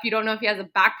show up, you don't know if he has a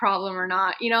back problem or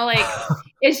not. You know, like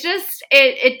it's just,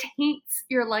 it taints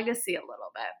your legacy a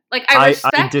little bit. Like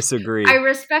I disagree. I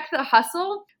respect the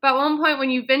hustle, but at one point when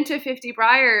you've been to 50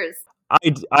 Briers.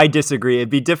 I disagree. It'd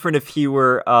be different if he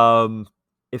were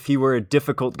a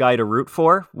difficult guy to root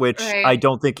for, which right. I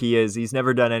don't think he is. He's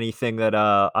never done anything that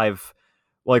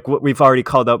we've already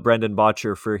called out Brendan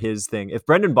Bottcher for his thing. If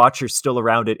Brendan Botcher's still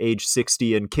around at age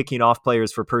 60 and kicking off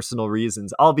players for personal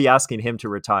reasons, I'll be asking him to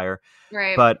retire.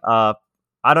 Right. But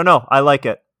I don't know. I like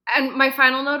it. And my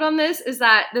final note on this is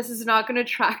that this is not going to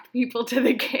attract people to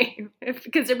the game.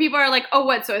 Because people are like, oh,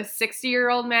 what? So a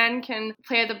 60-year-old man can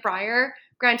play at the Brier?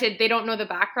 Granted, they don't know the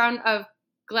background of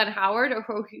Glenn Howard or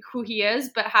who he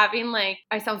is, but having like,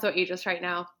 I sound so ageist right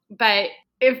now, but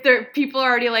if people are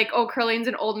already like, oh, curling's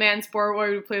an old man sport, why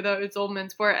would you play that? It's old man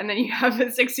sport. And then you have a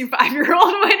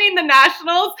 65-year-old winning the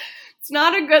nationals. It's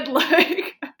not a good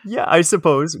look. Yeah, I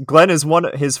suppose. Glenn won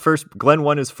his first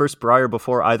Brier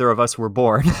before either of us were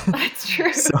born. That's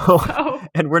true.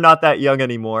 And we're not that young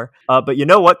anymore. But you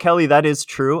know what, Kelly? That is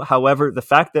true. However, the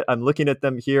fact that I'm looking at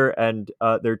them here and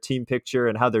their team picture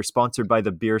and how they're sponsored by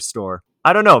the beer store,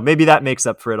 I don't know. Maybe that makes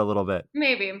up for it a little bit.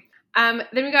 Maybe. Then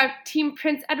we got Team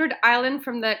Prince Edward Island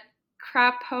from the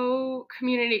Crapo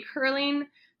Community Curling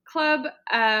Club.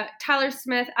 Tyler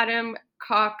Smith, Adam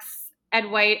Cox, Ed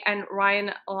White, and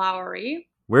Ryan Lowry.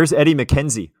 Where's Eddie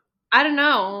McKenzie? I don't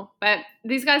know, but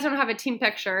these guys don't have a team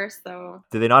picture, so...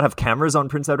 Do they not have cameras on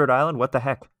Prince Edward Island? What the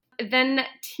heck? Then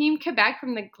Team Quebec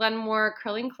from the Glenmore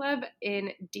Curling Club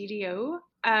in DDO.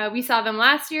 We saw them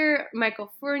last year.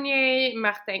 Michael Fournier,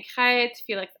 Martin Crête,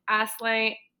 Félix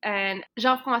Asselin, and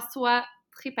Jean-François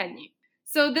Trépanier.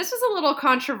 So this was a little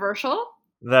controversial.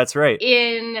 That's right.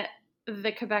 In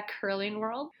the Quebec curling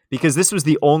world. Because this was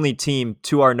the only team,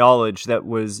 to our knowledge, that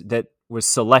was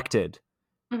selected.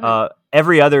 Mm-hmm.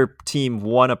 Every other team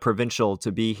won a provincial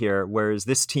to be here, whereas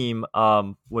this team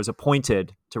was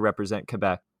appointed to represent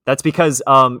Quebec. That's because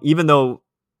even though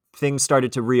things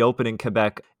started to reopen in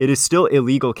Quebec, it is still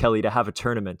illegal, Kelly, to have a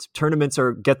tournament. Tournaments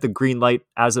get the green light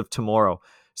as of tomorrow.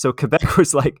 So Quebec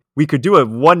was like, we could do a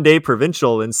one-day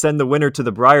provincial and send the winner to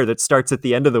the Brier that starts at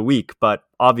the end of the week, but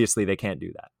obviously they can't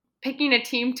do that. Picking a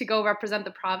team to go represent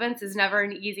the province is never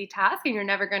an easy task, and you're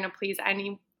never going to please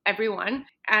everyone.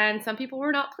 And some people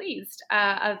were not pleased.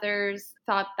 Others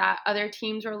thought that other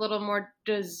teams were a little more,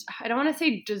 I don't want to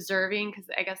say deserving, because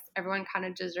I guess everyone kind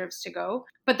of deserves to go.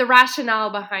 But the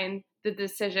rationale behind the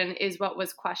decision is what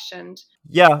was questioned.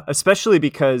 Yeah, especially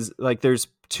because there's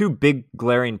two big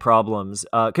glaring problems.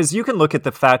 Because you can look at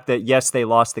the fact that, yes, they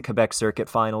lost the Quebec Circuit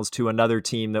Finals to another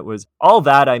team that was... All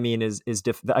that, I mean, is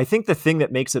I think the thing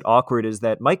that makes it awkward is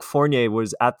that Mike Fournier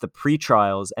was at the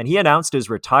pre-trials and he announced his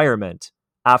retirement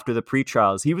after the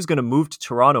pre-trials. He was going to move to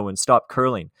Toronto and stop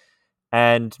curling.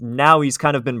 And now he's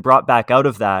kind of been brought back out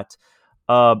of that.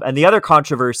 And the other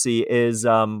controversy is,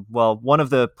 one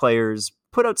of the players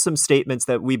put out some statements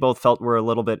that we both felt were a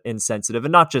little bit insensitive,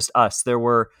 and not just us. There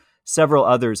were several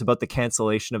others about the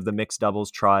cancellation of the mixed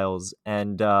doubles trials,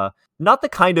 and not the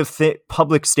kind of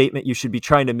public statement you should be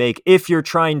trying to make if you're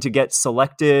trying to get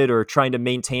selected or trying to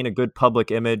maintain a good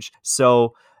public image.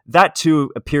 So that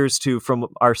too appears to, from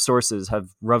our sources, have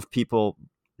rubbed people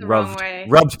the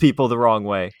wrong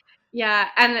way. Yeah,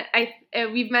 and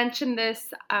we've mentioned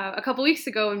this a couple weeks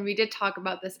ago when we did talk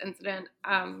about this incident.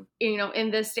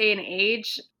 In this day and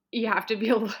age, you have to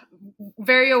be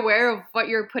very aware of what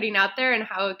you're putting out there and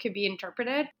how it could be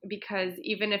interpreted, because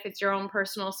even if it's your own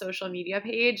personal social media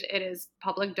page, it is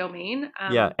public domain.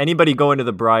 Anybody going to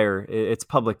the Brier, it's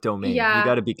public domain. Yeah. You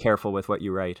got to be careful with what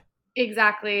you write.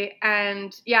 Exactly.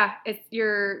 And yeah, if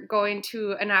you're going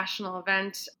to a national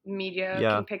event, media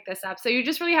Yeah. can pick this up. So you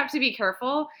just really have to be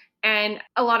careful. And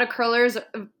a lot of curlers,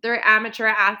 they're amateur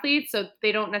athletes, so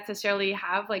they don't necessarily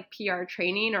have like PR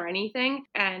training or anything.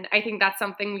 And I think that's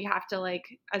something we have to, like,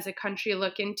 as a country,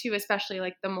 look into, especially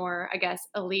like the more, I guess,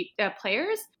 elite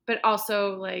players. But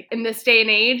also, like, in this day and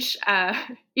age,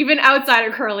 even outside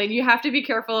of curling, you have to be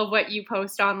careful of what you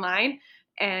post online.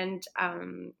 And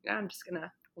yeah, I'm just going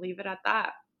to leave it at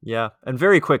that. Yeah, and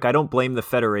very quick, I don't blame the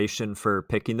federation for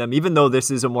picking them, even though this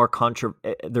is a more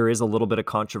there is a little bit of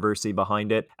controversy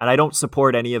behind it. And I don't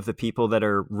support any of the people that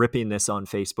are ripping this on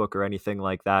Facebook or anything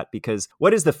like that, because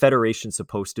what is the federation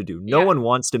supposed to do? No one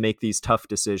wants to make these tough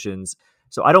decisions.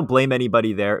 So I don't blame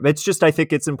anybody there. It's just, I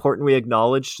think it's important we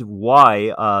acknowledge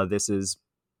why this is,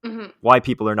 why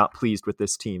people are not pleased with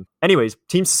this team. Anyways,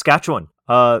 Team Saskatchewan.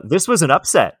 This was an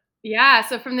upset. Yeah,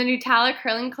 so from the Nutala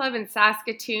Curling Club in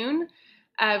Saskatoon,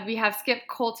 we have Skip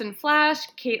Colton Flash,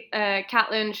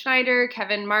 Caitlin Schneider,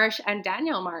 Kevin Marsh, and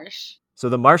Daniel Marsh. So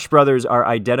the Marsh brothers are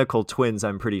identical twins,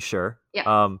 I'm pretty sure.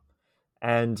 Yeah.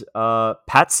 And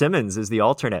Pat Simmons is the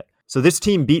alternate. So this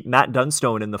team beat Matt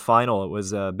Dunstone in the final. It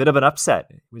was a bit of an upset.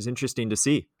 It was interesting to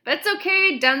see. That's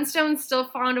okay. Dunstone still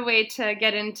found a way to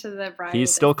get into the Brier.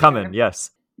 He's still coming,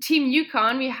 yes. Team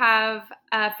Yukon, we have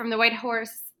from the White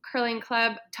Horse Curling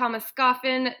Club, Thomas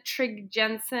Scoffin, Trig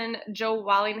Jensen, Joe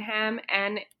Wallingham,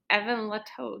 and Evan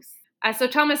Latos. So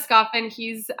Thomas Scoffin,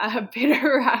 he's been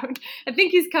around. I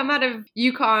think he's come out of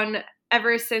Yukon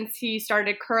ever since he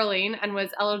started curling and was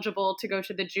eligible to go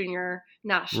to the junior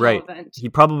national event. He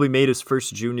probably made his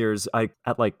first juniors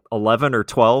at like 11 or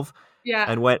 12. Yeah.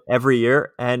 And went every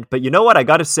year. But you know what? I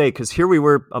got to say, because here we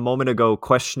were a moment ago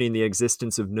questioning the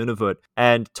existence of Nunavut.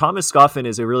 And Thomas Scoffin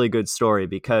is a really good story,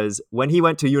 because when he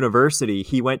went to university,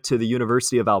 he went to the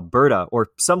University of Alberta, or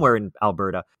somewhere in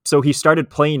Alberta. So he started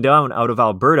playing down out of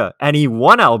Alberta, and he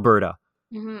won Alberta.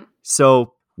 Mm-hmm.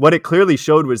 So what it clearly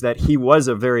showed was that he was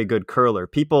a very good curler.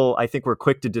 People, I think, were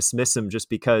quick to dismiss him just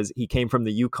because he came from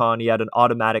the Yukon. He had an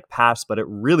automatic pass, but it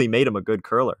really made him a good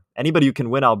curler. Anybody who can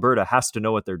win Alberta has to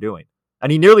know what they're doing.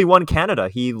 And he nearly won Canada.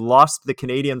 He lost the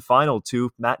Canadian final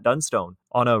to Matt Dunstone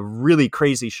on a really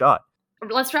crazy shot.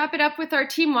 Let's wrap it up with our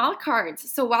team wildcards.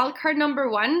 So wildcard number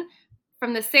 1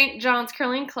 from the St. John's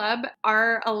Curling Club,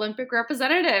 our Olympic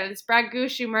representatives, Brad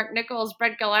Gushue, Mark Nichols,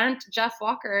 Brett Gallant, Jeff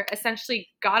Walker, essentially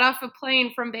got off a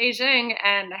plane from Beijing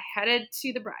and headed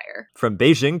to the Brier. From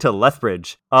Beijing to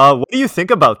Lethbridge. What do you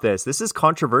think about this? This is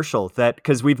controversial,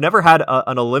 because we've never had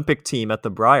an Olympic team at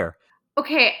the Brier.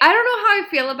 Okay, I don't know how I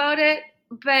feel about it,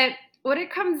 but what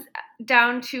it comes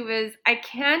down to is I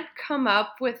can't come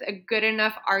up with a good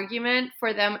enough argument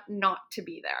for them not to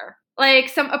be there.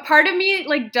 Like, a part of me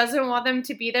like doesn't want them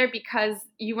to be there because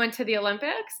you went to the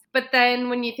Olympics, but then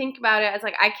when you think about it, it's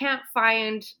like I can't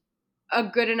find a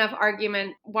good enough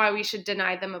argument why we should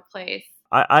deny them a place.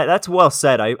 I that's well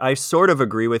said. I sort of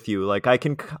agree with you. Like,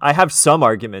 I have some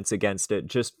arguments against it,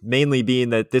 just mainly being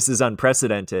that this is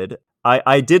unprecedented.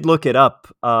 I did look it up.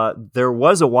 There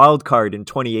was a wild card in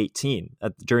 2018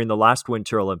 during the last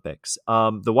Winter Olympics.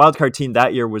 The wild card team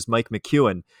that year was Mike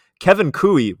McEwen. Kevin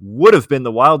Cooey would have been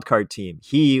the wild card team.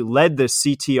 He led the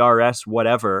CTRS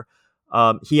whatever.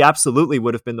 He absolutely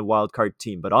would have been the wild card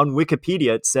team. But on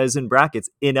Wikipedia, it says in brackets,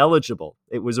 ineligible.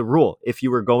 It was a rule. If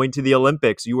you were going to the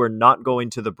Olympics, you were not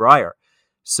going to the Brier.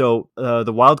 So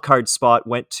the wild card spot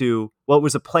went to, well, it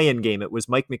was a play-in game. It was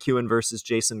Mike McEwen versus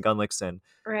Jason Gunlickson.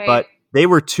 Right. But they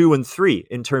were 2 and 3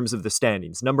 in terms of the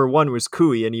standings. Number 1 was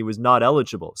Cooey, and he was not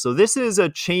eligible. So this is a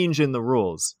change in the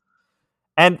rules.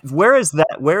 And whereas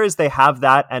they have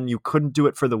that and you couldn't do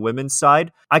it for the women's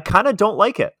side, I kind of don't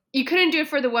like it. You couldn't do it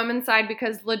for the women's side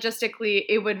because logistically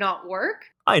it would not work.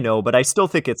 I know, but I still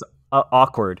think it's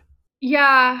awkward.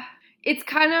 Yeah, it's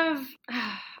kind of,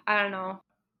 I don't know.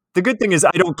 The good thing is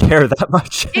I don't care that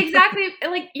much. Exactly.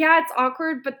 Like, yeah, it's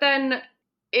awkward, but then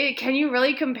can you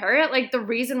really compare it? Like, the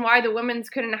reason why the women's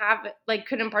couldn't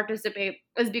participate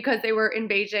is because they were in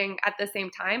Beijing at the same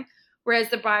time, whereas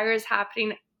the Brier is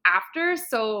happening after.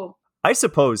 So I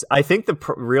suppose. I think the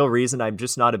real reason I'm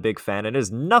just not a big fan, and it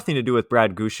has nothing to do with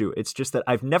Brad Gushue. It's just that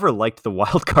I've never liked the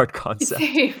wildcard concept.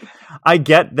 Same. I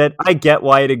get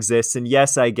why it exists, and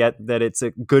yes, I get that it's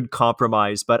a good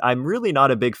compromise, but I'm really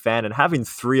not a big fan, and having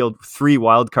three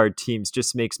wildcard teams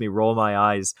just makes me roll my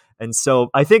eyes. And so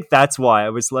I think that's why I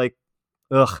was like,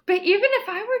 ugh. But even if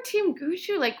I were Team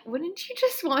Gushue, like, wouldn't you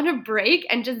just want a break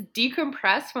and just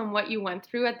decompress from what you went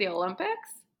through at the Olympics?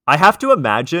 I have to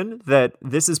imagine that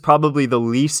this is probably the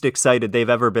least excited they've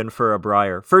ever been for a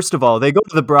Brier. First of all, they go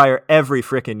to the Brier every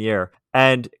freaking year.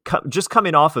 And just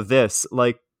coming off of this,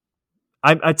 like,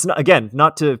 It's not, again,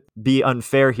 not to be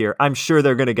unfair here. I'm sure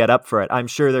they're going to get up for it. I'm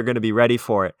sure they're going to be ready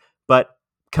for it. But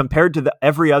compared to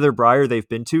every other Brier they've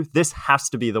been to, this has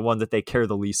to be the one that they care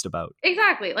the least about.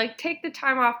 Exactly. Like, take the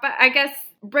time off. But I guess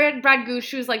Brad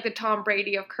Gushue is like the Tom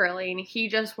Brady of curling. He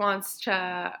just wants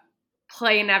to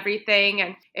play in everything,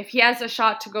 and if he has a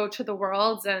shot to go to the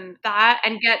Worlds and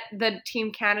get the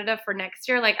Team Canada for next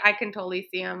year, like, I can totally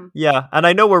see him. Yeah, and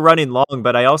I know we're running long,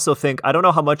 but I also think, I don't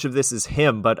know how much of this is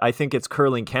him, but I think it's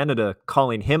Curling Canada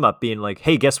calling him up, being like,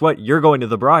 hey, guess what? You're going to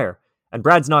the Brier. And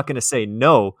Brad's not going to say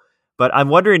no, but I'm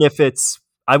wondering if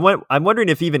I'm wondering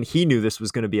if even he knew this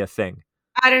was going to be a thing.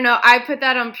 I don't know. I put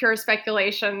that on pure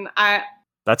speculation.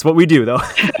 That's what we do, though.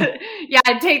 Yeah,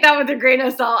 take that with a grain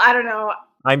of salt. I don't know.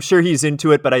 I'm sure he's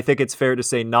into it, but I think it's fair to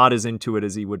say not as into it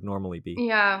as he would normally be.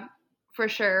 Yeah, for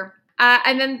sure.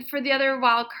 And then for the other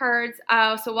wild cards,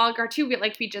 so wild card 2,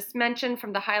 like we just mentioned,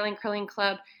 from the Highland Curling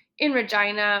Club in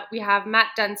Regina, we have Matt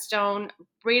Dunstone.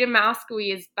 Braden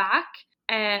Mascoui is back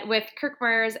with Kirk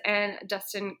Myers and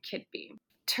Dustin Kidby.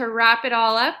 To wrap it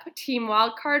all up, team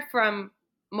wild card from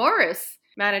Morris,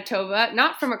 Manitoba,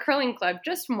 not from a curling club,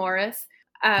 just Morris.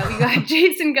 We got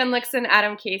Jason Gunlickson,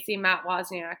 Adam Casey, Matt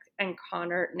Wozniak, and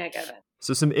Connor Negavan.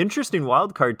 So some interesting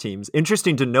wildcard teams.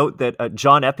 Interesting to note that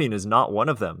John Epping is not one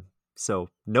of them. So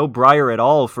no Brier at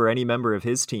all for any member of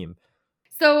his team.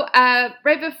 So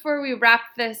right before we wrap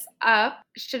this up,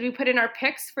 should we put in our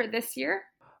picks for this year?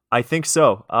 I think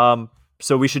so.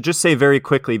 So we should just say very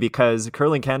quickly, because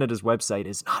Curling Canada's website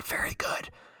is not very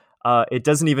good. It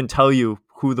doesn't even tell you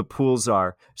who the pools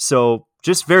are. So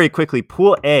just very quickly,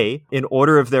 Pool A, in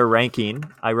order of their ranking,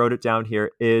 I wrote it down here,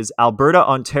 is Alberta,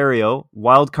 Ontario,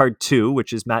 Wildcard 2,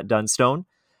 which is Matt Dunstone,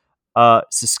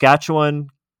 Saskatchewan,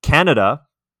 Canada.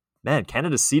 Man,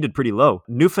 Canada's seated pretty low.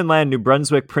 Newfoundland, New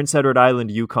Brunswick, Prince Edward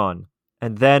Island, Yukon.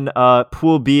 And then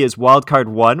Pool B is Wildcard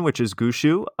 1, which is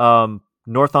Gushue,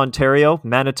 North Ontario,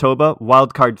 Manitoba,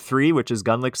 Wildcard 3, which is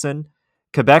Gunlickson,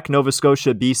 Quebec, Nova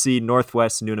Scotia, BC,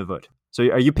 Northwest, Nunavut. So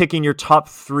are you picking your top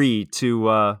 3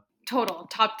 to...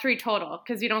 Top 3 total,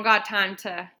 because you don't got time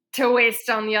to waste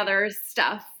on the other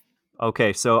stuff.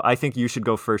 Okay, so I think you should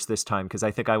go first this time, because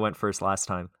I think I went first last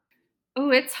time.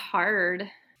 Oh, it's hard.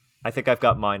 I think I've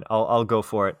got mine. I'll go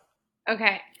for it.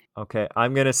 Okay,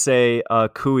 I'm going to say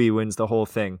Cooey wins the whole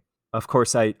thing. Of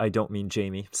course, I don't mean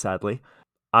Jamie, sadly.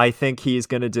 I think he's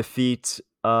going to defeat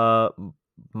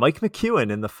Mike McEwen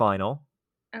in the final.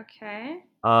 Okay.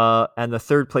 And the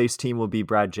third place team will be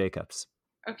Brad Jacobs.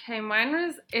 Okay,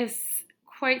 mine is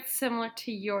quite similar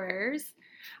to yours.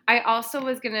 I also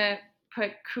was going to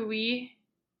put Cooey.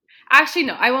 Actually,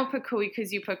 no, I won't put Cooey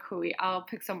because you put Cooey. I'll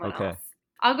pick someone else.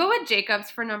 I'll go with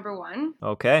Jacobs for number 1.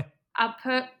 Okay. I'll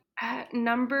put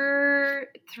number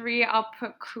 3, I'll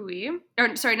put Cooey.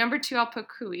 Or sorry, number 2, I'll put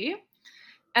Cooey.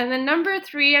 And then number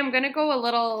 3, I'm going to go a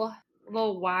little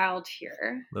wild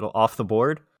here. A little off the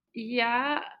board?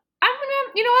 Yeah.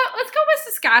 You know what? Let's go with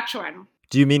Saskatchewan.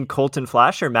 Do you mean Colton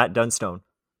Flash or Matt Dunstone?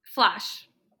 Flash.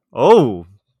 Oh,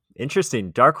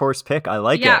 interesting. Dark horse pick. I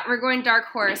like it. Yeah, we're going dark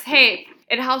horse. Hey,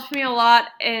 it helps me a lot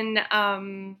in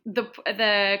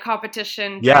the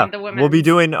competition during the women's. We'll be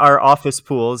doing our office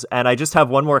pools. And I just have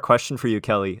one more question for you,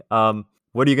 Kelly. What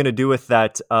are you going to do with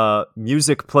that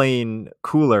music playing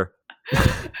cooler?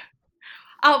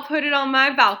 I'll put it on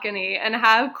my balcony and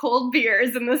have cold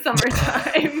beers in the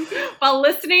summertime while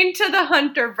listening to the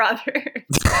Hunter Brothers.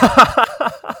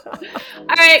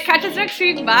 All right, catch us next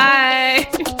week.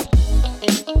 Bye.